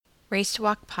Raised to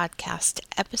Walk Podcast,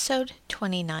 Episode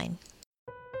 29.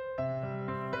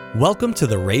 Welcome to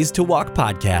the Raised to Walk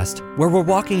Podcast, where we're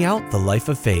walking out the life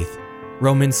of faith.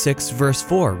 Romans 6 verse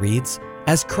 4 reads,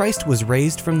 "As Christ was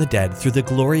raised from the dead through the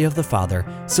glory of the Father,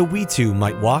 so we too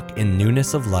might walk in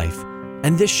newness of life."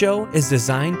 And this show is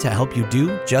designed to help you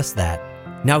do just that.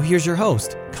 Now here's your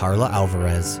host, Carla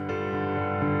Alvarez.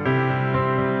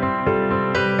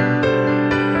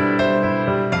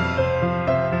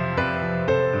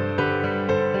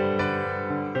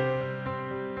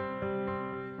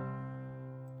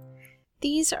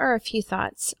 These are a few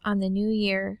thoughts on the new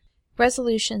year,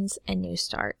 resolutions, and new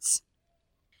starts.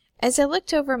 As I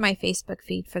looked over my Facebook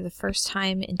feed for the first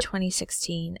time in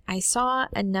 2016, I saw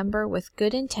a number with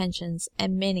good intentions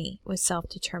and many with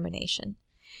self-determination.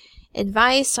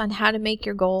 Advice on how to make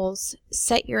your goals,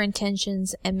 set your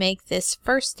intentions, and make this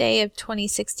first day of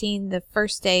 2016 the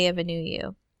first day of a new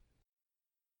you.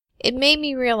 It made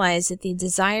me realize that the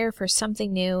desire for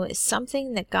something new is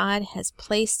something that God has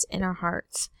placed in our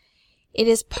hearts. It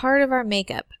is part of our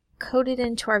makeup, coded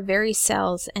into our very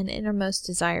cells and innermost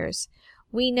desires.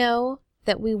 We know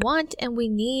that we want and we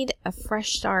need a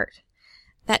fresh start.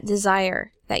 That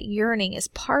desire, that yearning is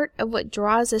part of what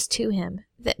draws us to Him,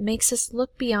 that makes us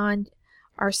look beyond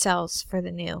ourselves for the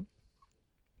new.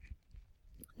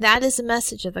 That is the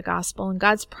message of the gospel and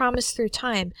God's promise through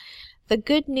time, the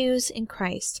good news in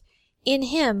Christ. In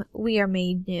Him we are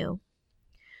made new.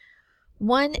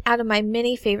 One out of my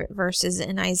many favorite verses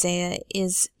in Isaiah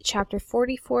is chapter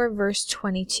 44, verse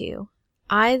 22.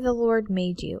 "I, the Lord,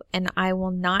 made you, and I will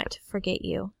not forget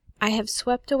you. I have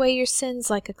swept away your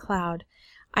sins like a cloud.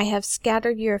 I have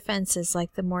scattered your offenses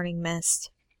like the morning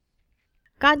mist."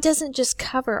 God doesn't just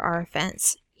cover our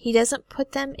offense. He doesn't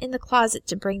put them in the closet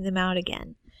to bring them out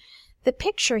again. The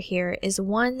picture here is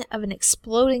one of an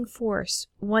exploding force,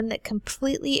 one that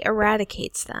completely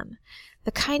eradicates them.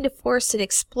 The kind of force that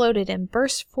exploded and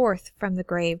burst forth from the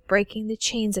grave, breaking the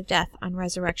chains of death on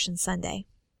Resurrection Sunday.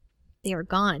 They are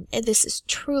gone, and this is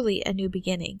truly a new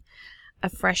beginning, a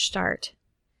fresh start.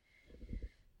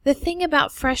 The thing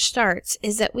about fresh starts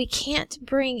is that we can't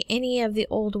bring any of the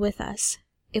old with us.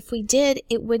 If we did,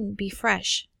 it wouldn't be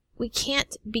fresh. We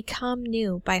can't become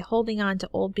new by holding on to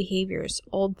old behaviors,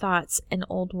 old thoughts, and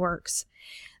old works.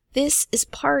 This is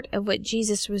part of what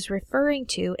Jesus was referring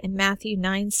to in Matthew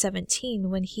 9:17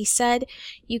 when He said,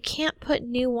 "You can't put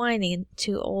new wine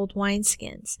into old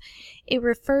wineskins." It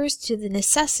refers to the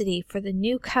necessity for the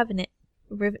new covenant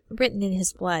written in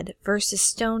His blood versus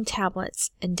stone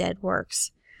tablets and dead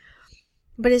works.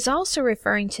 But is also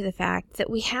referring to the fact that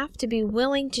we have to be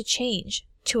willing to change,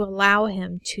 to allow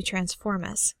Him to transform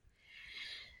us.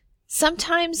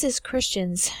 Sometimes as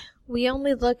Christians, we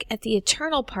only look at the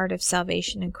eternal part of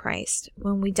salvation in Christ.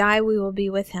 When we die, we will be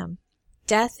with Him.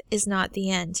 Death is not the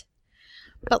end.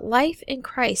 But life in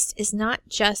Christ is not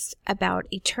just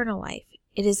about eternal life.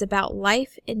 It is about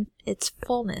life in its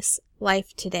fullness,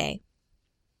 life today.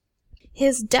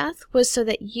 His death was so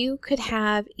that you could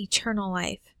have eternal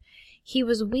life. He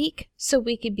was weak so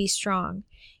we could be strong.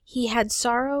 He had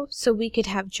sorrow so we could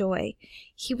have joy.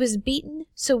 He was beaten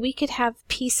so we could have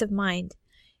peace of mind.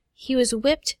 He was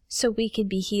whipped so we could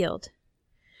be healed.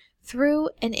 Through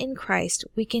and in Christ,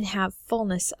 we can have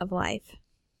fullness of life.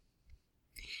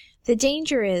 The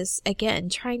danger is, again,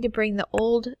 trying to bring the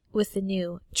old with the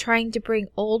new, trying to bring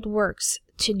old works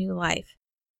to new life,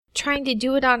 trying to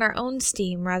do it on our own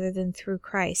steam rather than through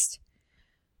Christ.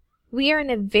 We are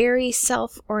in a very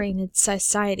self-oriented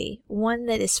society, one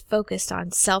that is focused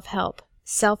on self-help,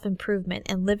 self-improvement,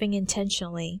 and living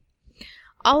intentionally.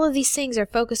 All of these things are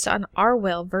focused on our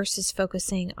will versus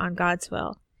focusing on God's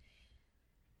will.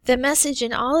 The message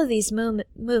in all of these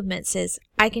movements is,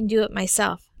 I can do it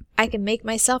myself. I can make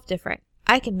myself different.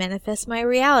 I can manifest my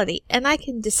reality, and I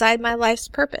can decide my life's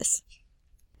purpose.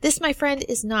 This, my friend,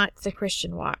 is not the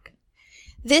Christian walk.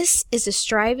 This is a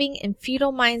striving and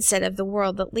futile mindset of the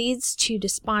world that leads to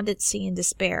despondency and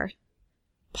despair.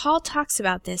 Paul talks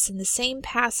about this in the same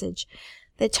passage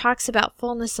that talks about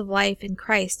fullness of life in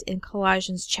Christ in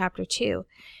Colossians chapter 2.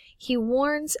 He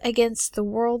warns against the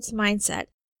world's mindset.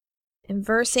 In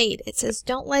verse 8, it says,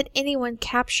 "Don't let anyone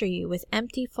capture you with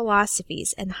empty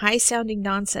philosophies and high-sounding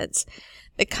nonsense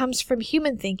that comes from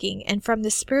human thinking and from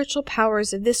the spiritual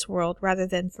powers of this world rather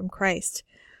than from Christ."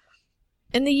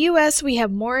 In the U.S., we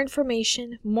have more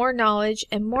information, more knowledge,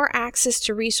 and more access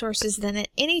to resources than at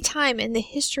any time in the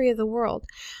history of the world.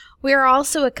 We are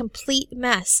also a complete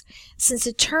mess. Since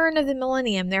the turn of the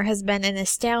millennium, there has been an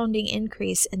astounding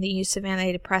increase in the use of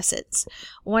antidepressants.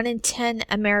 1 in 10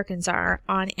 Americans are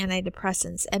on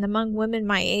antidepressants, and among women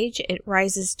my age, it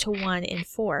rises to 1 in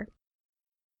 4.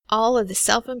 all of the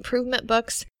self-improvement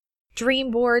books,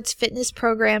 dream boards, fitness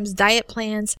programs, diet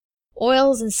plans,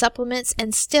 oils and supplements,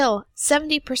 and still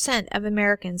 70% of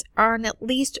Americans are on at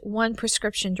least one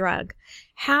prescription drug.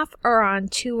 Half are on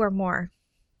 2 or more.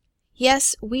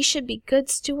 Yes, we should be good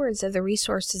stewards of the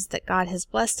resources that God has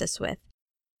blessed us with,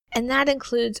 and that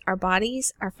includes our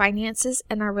bodies, our finances,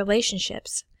 and our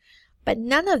relationships. But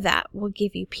none of that will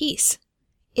give you peace.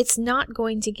 It's not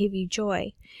going to give you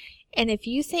joy. And if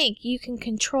you think you can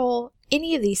control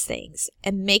any of these things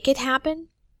and make it happen,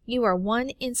 you are one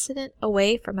incident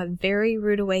away from a very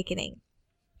rude awakening.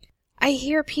 I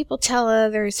hear people tell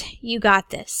others, "You got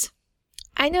this."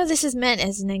 I know this is meant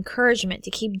as an encouragement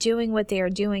to keep doing what they are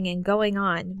doing and going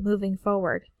on, moving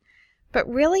forward. But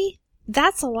really,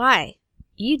 that's a lie.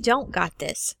 You don't got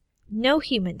this. No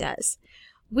human does.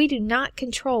 We do not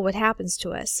control what happens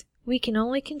to us. We can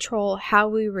only control how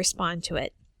we respond to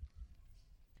it.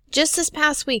 Just this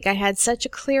past week, I had such a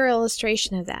clear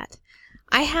illustration of that.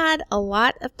 I had a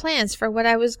lot of plans for what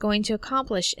I was going to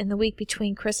accomplish in the week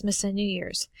between Christmas and New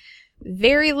Year's.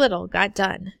 Very little got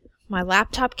done. My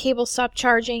laptop cable stopped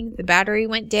charging, the battery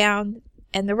went down,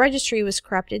 and the registry was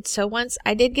corrupted, so once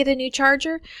I did get a new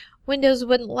charger, Windows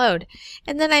wouldn't load.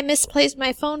 And then I misplaced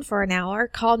my phone for an hour,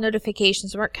 call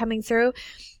notifications weren't coming through,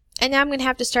 and now I'm going to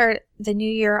have to start the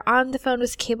new year on the phone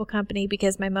with the cable company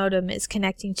because my modem is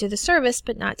connecting to the service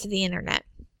but not to the internet.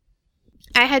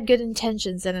 I had good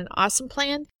intentions and an awesome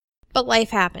plan, but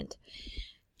life happened.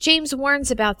 James warns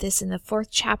about this in the 4th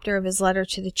chapter of his letter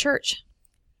to the church.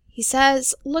 He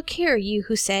says, "Look here, you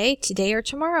who say, 'Today or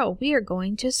tomorrow we are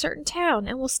going to a certain town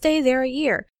and will stay there a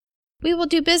year. We will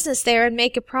do business there and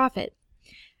make a profit.'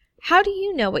 How do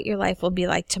you know what your life will be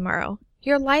like tomorrow?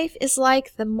 Your life is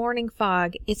like the morning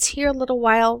fog. It's here a little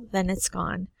while, then it's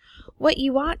gone. What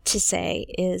you ought to say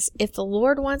is, 'If the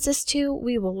Lord wants us to,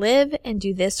 we will live and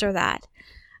do this or that.'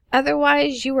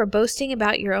 Otherwise, you are boasting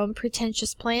about your own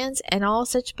pretentious plans, and all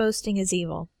such boasting is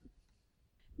evil."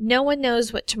 No one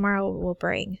knows what tomorrow will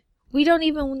bring. We don't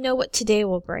even know what today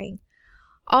will bring.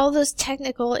 All those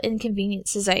technical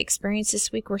inconveniences I experienced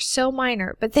this week were so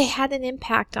minor, but they had an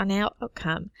impact on our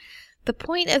outcome. The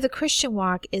point of the Christian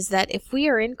walk is that if we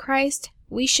are in Christ,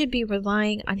 we should be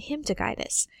relying on Him to guide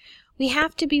us. We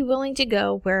have to be willing to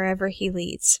go wherever He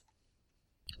leads.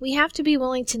 We have to be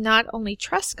willing to not only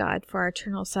trust God for our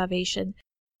eternal salvation,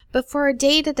 but for our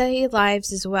day-to-day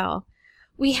lives as well.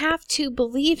 We have to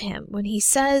believe Him when He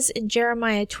says in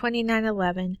Jeremiah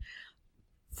 29:11,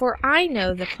 "For I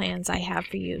know the plans I have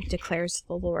for you, declares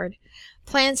the Lord,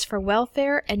 plans for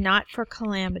welfare and not for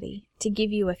calamity, to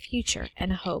give you a future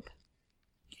and a hope."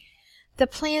 The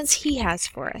plans He has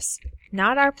for us,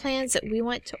 not our plans that we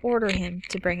want to order Him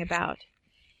to bring about.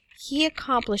 He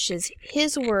accomplishes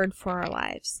His word for our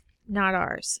lives, not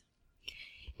ours.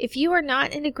 If you are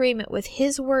not in agreement with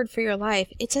His word for your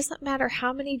life, it doesn't matter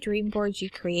how many dream boards you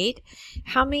create,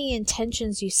 how many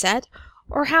intentions you set,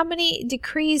 or how many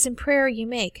decrees and prayer you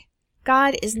make.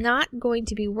 God is not going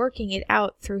to be working it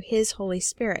out through His Holy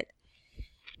Spirit.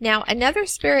 Now, another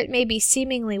spirit may be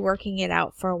seemingly working it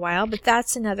out for a while, but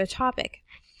that's another topic.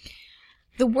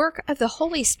 The work of the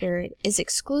Holy Spirit is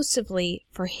exclusively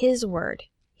for His word,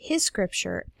 His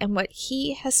scripture, and what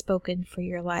He has spoken for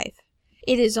your life.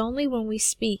 It is only when we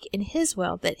speak in His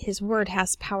will that His word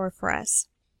has power for us.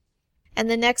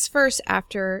 And the next verse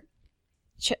after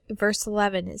verse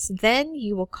 11 is, "Then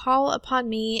you will call upon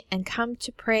me and come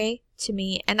to pray to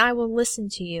me, and I will listen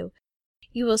to you.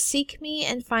 You will seek me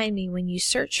and find me when you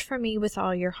search for me with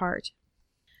all your heart."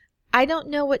 I don't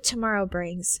know what tomorrow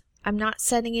brings. I'm not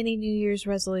setting any New Year's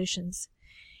resolutions.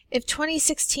 If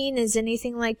 2016 is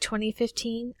anything like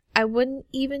 2015, I wouldn't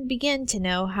even begin to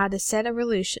know how to set a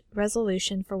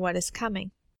resolution for what is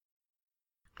coming.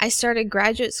 I started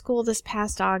graduate school this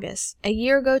past August. A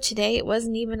year ago today, it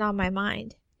wasn't even on my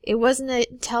mind. It wasn't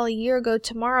until a year ago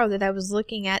tomorrow that I was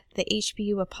looking at the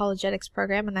HBU Apologetics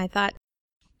program and I thought,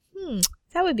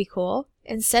 that would be cool,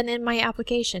 and sent in my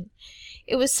application.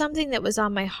 It was something that was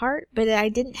on my heart, but I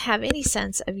didn't have any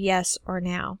sense of yes or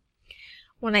now.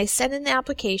 When I sent in the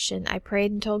application, I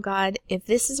prayed and told God, "If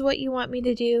this is what you want me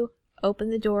to do, open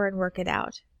the door and work it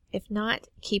out. If not,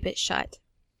 keep it shut."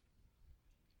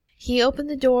 He opened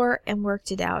the door and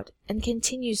worked it out, and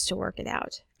continues to work it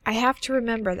out. I have to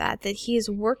remember that He is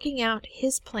working out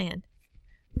His plan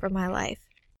for my life.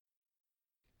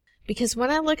 Because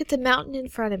when I look at the mountain in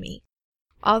front of me,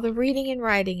 all the reading and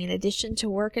writing in addition to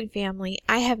work and family,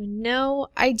 I have no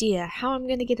idea how I'm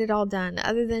going to get it all done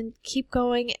other than keep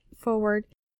going forward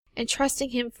and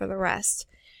trusting Him for the rest,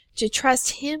 to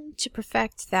trust Him to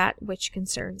perfect that which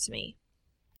concerns me.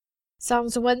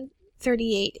 Psalms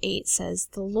 38:8 says,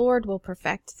 "The Lord will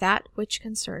perfect that which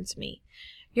concerns me.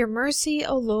 Your mercy,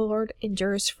 O Lord,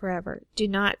 endures forever. Do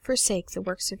not forsake the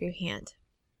works of your hand."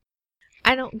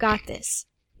 I don't got this,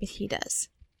 but He does.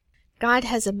 God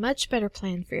has a much better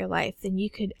plan for your life than you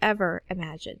could ever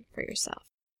imagine for yourself.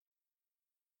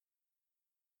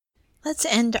 Let's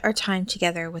end our time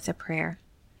together with a prayer.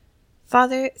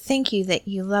 Father, thank you that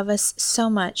you love us so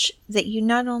much that you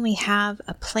not only have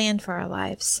a plan for our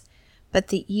lives, but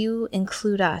that you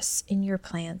include us in your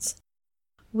plans.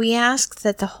 We ask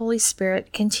that the Holy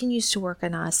Spirit continues to work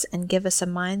on us and give us a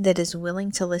mind that is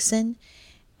willing to listen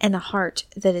and a heart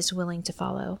that is willing to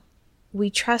follow. We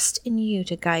trust in you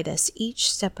to guide us each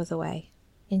step of the way.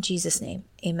 In Jesus' name,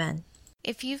 amen.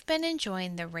 If you've been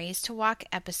enjoying the Raised to Walk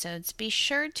episodes, be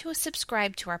sure to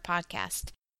subscribe to our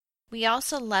podcast. We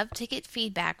also love to get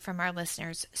feedback from our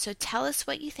listeners, so tell us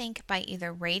what you think by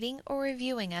either rating or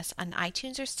reviewing us on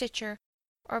iTunes or Stitcher,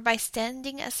 or by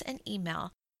sending us an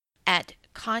email at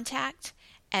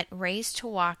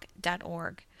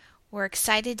contact@raisedtowalk.org. We're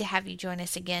excited to have you join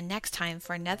us again next time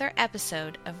for another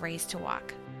episode of Raised to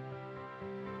Walk.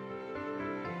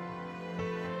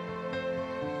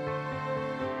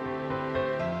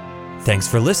 Thanks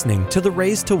for listening to the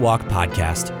Raised to Walk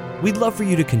podcast. We'd love for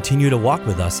you to continue to walk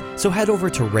with us, so head over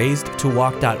to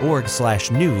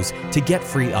raisedtowalk.org/news to get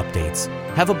free updates.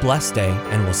 Have a blessed day,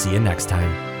 and we'll see you next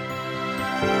time.